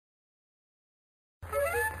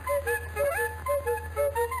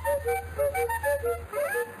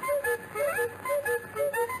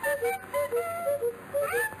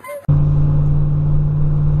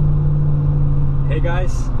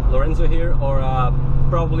or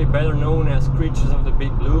probably better known as Creatures of the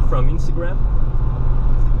Big Blue from Instagram.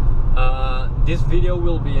 This video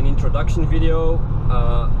will be an introduction video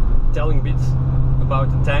telling bits about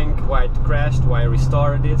the tank, why it crashed, why I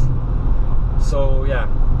restarted it. So yeah,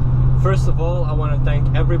 first of all I want to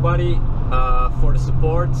thank everybody for the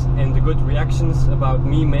support and the good reactions about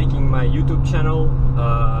me making my YouTube channel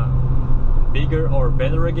bigger or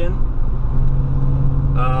better again.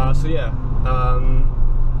 So yeah,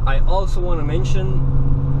 I also want to mention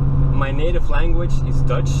my native language is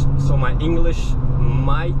Dutch, so my English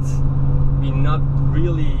might be not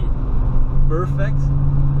really perfect.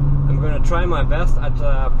 I'm gonna try my best at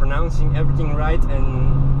pronouncing everything right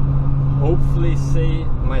and hopefully say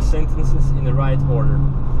my sentences in the right order.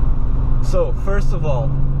 So first of all,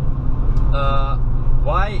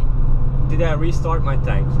 why did I restart my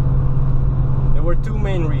tank? There were two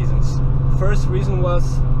main reasons. First reason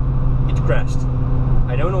was it crashed.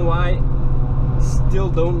 I don't know why, still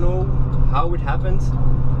don't know how it happened.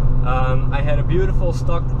 I had a beautiful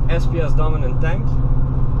stocked SPS dominant tank,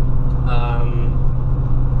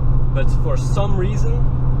 but for some reason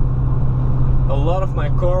a lot of my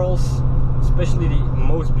corals, especially the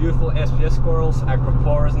most beautiful SPS corals,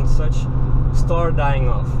 acroporas and such, start dying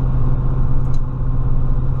off.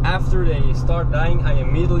 After they start dying, I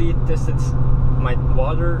immediately tested my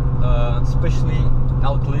water, especially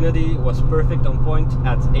alkalinity was perfect on point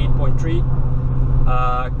at 8.3.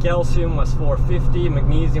 Calcium was 450,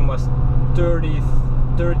 magnesium was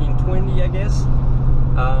 1320 I guess.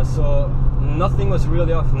 So nothing was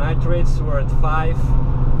really off. Nitrates were at 5.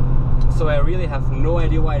 So I really have no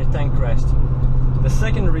idea why the tank crashed. The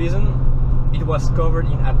second reason, it was covered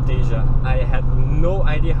in Aiptasia. I had no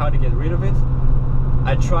idea how to get rid of it.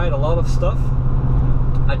 I tried a lot of stuff.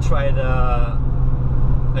 I tried a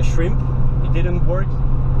shrimp, it didn't work.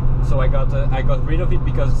 So I got rid of it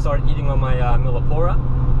because it started eating on my Millepora.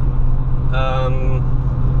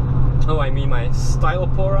 Oh, I mean my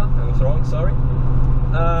Stylopora. I'm wrong, sorry.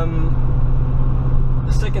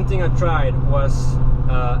 The second thing I tried was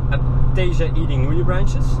Aiptasia eating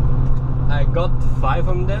nudibranchs. I got 5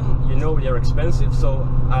 of them. You know they're expensive, so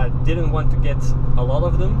I didn't want to get a lot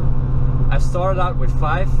of them. I started out with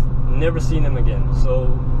 5, never seen them again.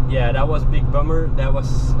 So yeah, that was a big bummer. That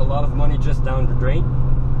was a lot of money just down the drain.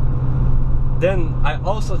 Then I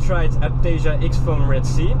also tried Aiptasia X from Red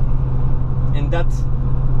Sea, and that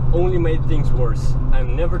only made things worse.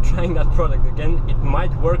 I'm never trying that product again. It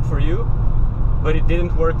might work for you, but it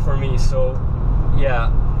didn't work for me. So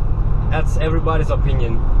yeah, that's everybody's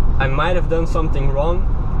opinion. I might have done something wrong,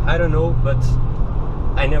 I don't know, but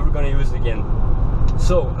I'm never gonna use it again.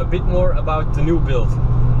 So a bit more about the new build.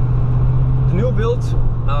 The new build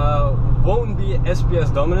won't be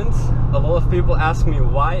SPS dominant. A lot of people ask me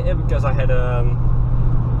why, because I had a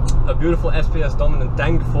beautiful SPS dominant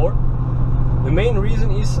tank before. The main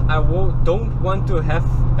reason is I don't want to have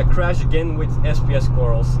a crash again with SPS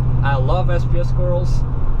corals. I love SPS corals,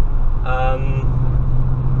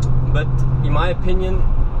 but in my opinion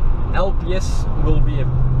LPS will be a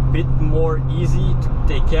bit more easy to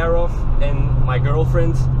take care of, and my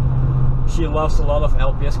girlfriend, she loves a lot of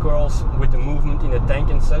LPS corals with the movement in the tank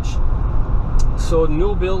and such. So the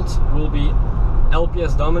new build will be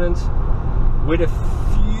LPS dominant with a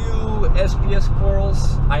few SPS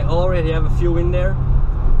corals. I already have a few in there,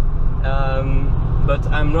 but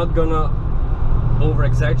I'm not gonna over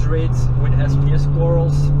exaggerate with SPS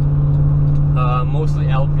corals. Mostly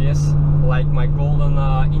LPS, like my golden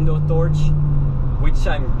Indo torch, which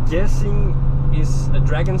I'm guessing is a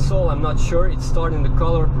dragon soul. I'm not sure. It's starting to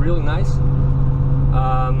color really nice.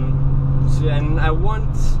 So, and I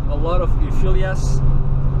want a lot of Euphyllias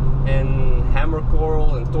and hammer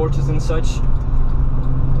coral and torches and such,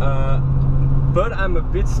 but I'm a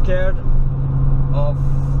bit scared of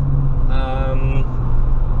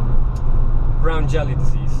brown jelly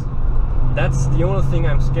disease. That's the only thing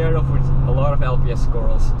I'm scared of with a lot of LPS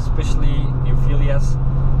corals, especially Euphyllias.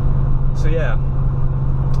 So yeah,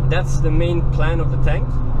 that's the main plan of the tank.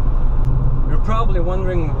 You're probably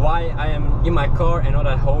wondering why I am in my car and not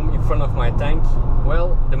at home in front of my tank.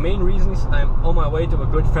 Well, the main reason is I'm on my way to a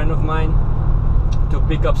good friend of mine to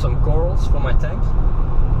pick up some corals for my tank.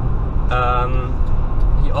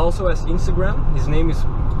 He also has Instagram. His name is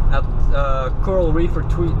at Coral Reefer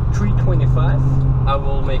 325. I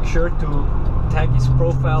will make sure to tag his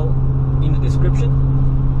profile in the description.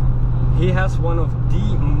 He has one of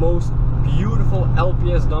the most beautiful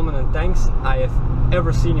LPS dominant tanks I have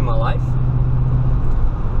ever seen in my life.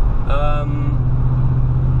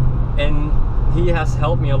 And he has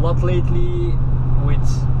helped me a lot lately with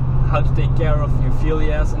how to take care of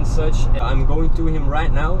Euphyllias and such. I'm going to him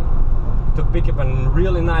right now to pick up a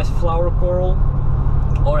really nice flower coral,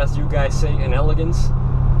 or as you guys say, an elegance.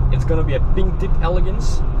 It's gonna be a pink tip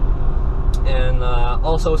elegance, and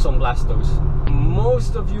also some blastos.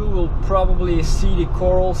 Most of you will probably see the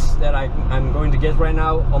corals that I'm going to get right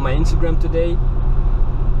now on my Instagram today,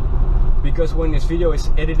 because when this video is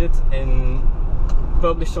edited and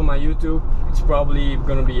published on my YouTube, it's probably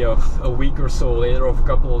gonna be a week or so later, of a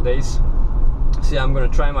couple of days. So yeah, I'm gonna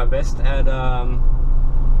try my best at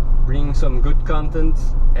bringing some good content,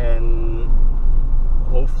 and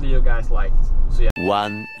hopefully you guys liked. So yeah.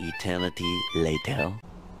 One eternity later.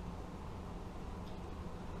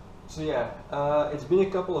 So yeah, it's been a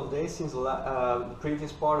couple of days since the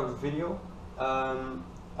previous part of the video.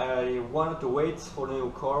 I wanted to wait for the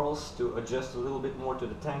new corals to adjust a little bit more to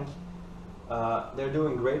the tank. They're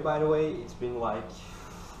doing great, by the way. It's been like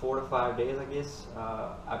 4 to 5 days, I guess.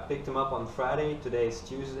 I picked them up on Friday, today is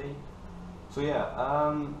Tuesday. So yeah,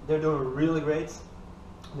 they're doing really great.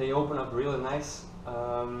 They open up really nice.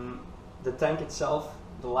 The tank itself,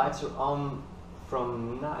 the lights are on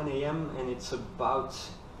from 9 AM and it's about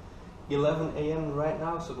 11 AM right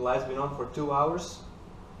now, so the light's been on for 2 hours.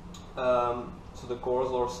 So the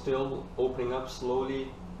corals are still opening up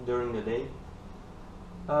slowly during the day.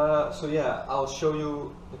 So yeah, I'll show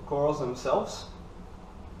you the corals themselves.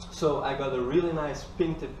 So I got a really nice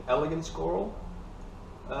pink tip elegance coral.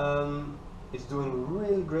 It's doing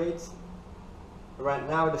really great. Right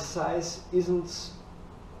now the size isn't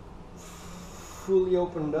fully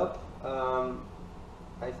opened up.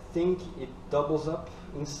 I think it doubles up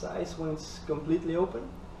in size when it's completely open.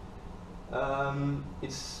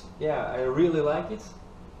 Yeah, I really like it,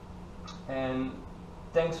 and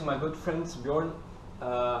thanks to my good friend Bjorn,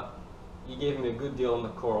 he gave me a good deal on the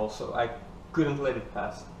coral, so I couldn't let it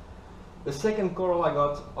pass. The second coral I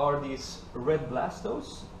got are these red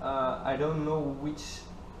blastos. I don't know which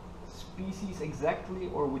species exactly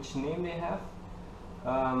or which name they have.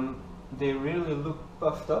 They really look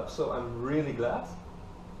puffed up, so I'm really glad.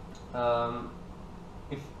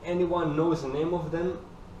 If anyone knows the name of them,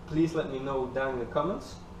 please let me know down in the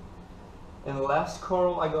comments. And the last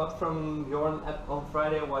coral I got from Bjorn on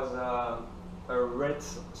Friday was a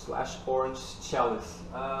red/orange chalice.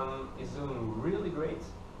 It's doing really great.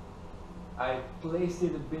 I placed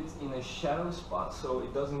it a bit in a shadow spot so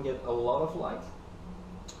it doesn't get a lot of light,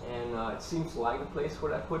 and it seems like the place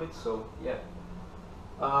where I put it, so yeah.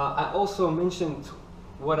 I also mentioned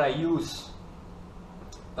what I use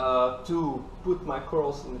to put my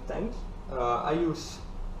corals in the tank. I use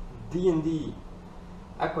D&D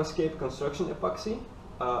Aquascape Construction Epoxy.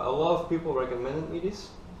 A lot of people recommended me this.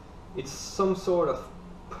 It's some sort of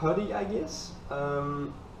putty, I guess.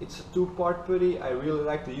 It's a 2-part putty. I really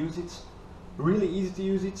like to use it. Really easy to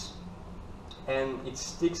use it, and it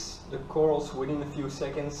sticks the corals within a few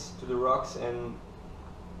seconds to the rocks and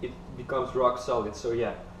it becomes rock solid. So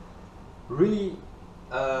yeah, really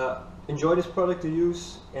enjoy this product to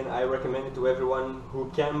use, and I recommend it to everyone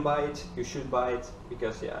who can buy it. You should buy it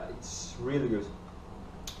because yeah, it's really good.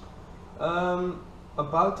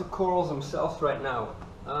 About the corals themselves right now,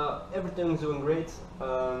 everything's doing great.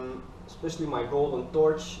 Especially my golden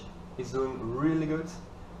torch is doing really good.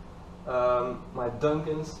 My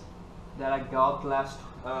Duncans that I got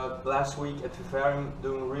last week at Vivarium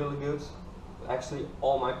doing really good. Actually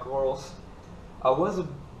all my corals. I was a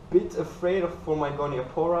bit afraid for my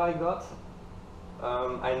Goniopora I got.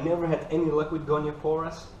 I never had any luck with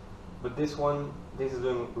Gonioporas, but this is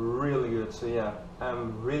doing really good. So yeah,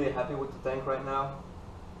 I'm really happy with the tank right now.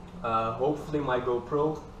 Hopefully my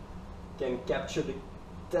GoPro can capture the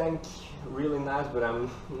tank really nice, but I'm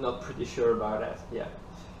not pretty sure about that. Yeah.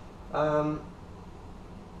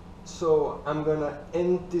 So I'm gonna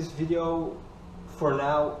end this video for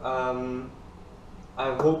now.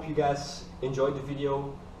 I hope you guys enjoyed the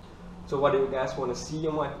video. So what do you guys want to see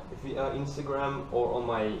on my Instagram or on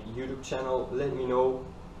my YouTube channel? Let me know.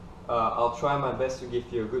 I'll try my best to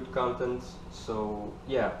give you good content. So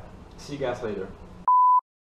yeah, see you guys later.